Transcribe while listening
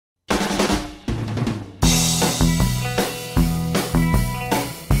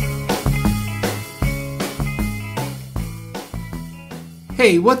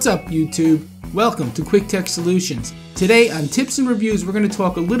Hey, what's up YouTube? Welcome to Quick Tech Solutions. Today on Tips and Reviews, we're going to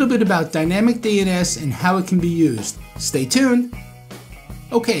talk a little bit about Dynamic DNS and how it can be used. Stay tuned!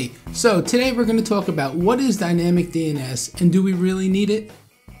 Okay, so today we're going to talk about what is Dynamic DNS and do we really need it?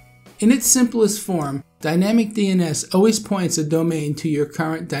 In its simplest form, Dynamic DNS always points a domain to your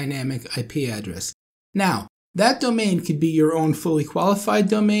current dynamic IP address. Now, that domain could be your own fully qualified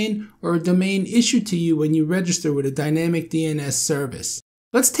domain or a domain issued to you when you register with a Dynamic DNS service.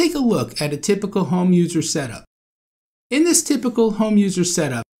 Let's take a look at a typical home user setup. In this typical home user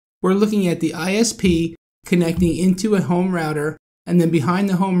setup, we're looking at the ISP connecting into a home router, and then behind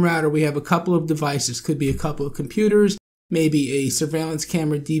the home router we have a couple of devices. Could be a couple of computers, maybe a surveillance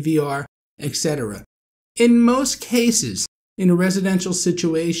camera, DVR, etc. In most cases, in a residential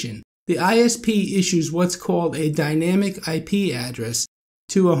situation, the ISP issues what's called a dynamic IP address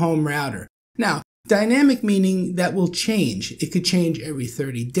to a home router. Now, dynamic meaning that will change. It could change every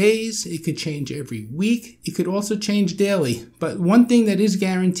 30 days, it could change every week, it could also change daily, but one thing that is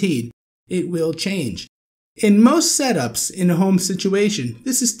guaranteed, it will change. In most setups in a home situation,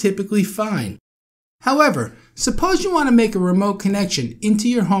 this is typically fine. However, suppose you want to make a remote connection into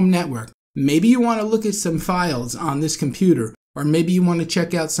your home network. Maybe you want to look at some files on this computer, or maybe you want to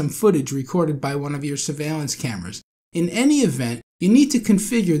check out some footage recorded by one of your surveillance cameras. In any event, you need to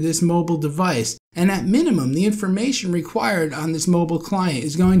configure this mobile device, and at minimum, the information required on this mobile client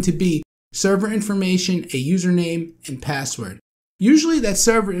is going to be server information, a username, and password. Usually that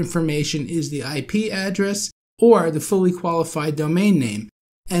server information is the IP address or the fully qualified domain name,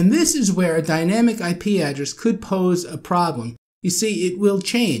 and this is where a dynamic IP address could pose a problem. You see, it will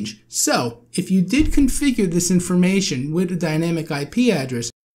change. So, if you did configure this information with a dynamic IP address,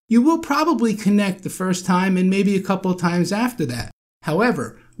 you will probably connect the first time and maybe a couple of times after that.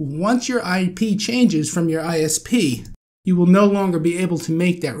 However, once your IP changes from your ISP, you will no longer be able to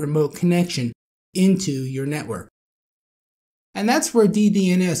make that remote connection into your network. And that's where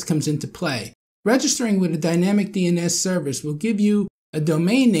DDNS comes into play. Registering with a dynamic DNS service will give you a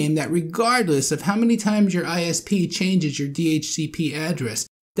domain name that, regardless of how many times your ISP changes your DHCP address,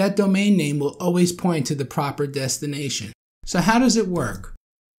 that domain name will always point to the proper destination. So how does it work?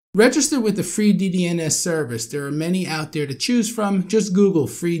 Register with the free DDNS service. There are many out there to choose from. Just Google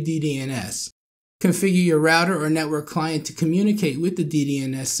free DDNS. Configure your router or network client to communicate with the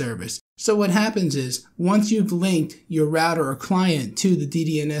DDNS service. So what happens is, once you've linked your router or client to the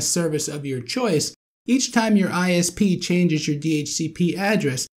DDNS service of your choice, each time your ISP changes your DHCP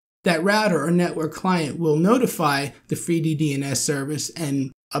address, that router or network client will notify the free DDNS service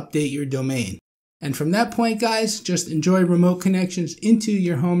and update your domain. And from that point, guys, just enjoy remote connections into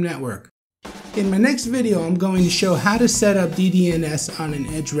your home network. In my next video, I'm going to show how to set up DDNS on an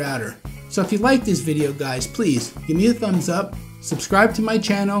edge router. So if you like this video, guys, please give me a thumbs up, subscribe to my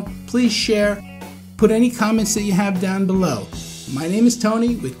channel, please share, put any comments that you have down below. My name is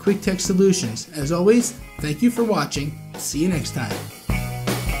Tony with Quick Tech Solutions. As always, thank you for watching. See you next time.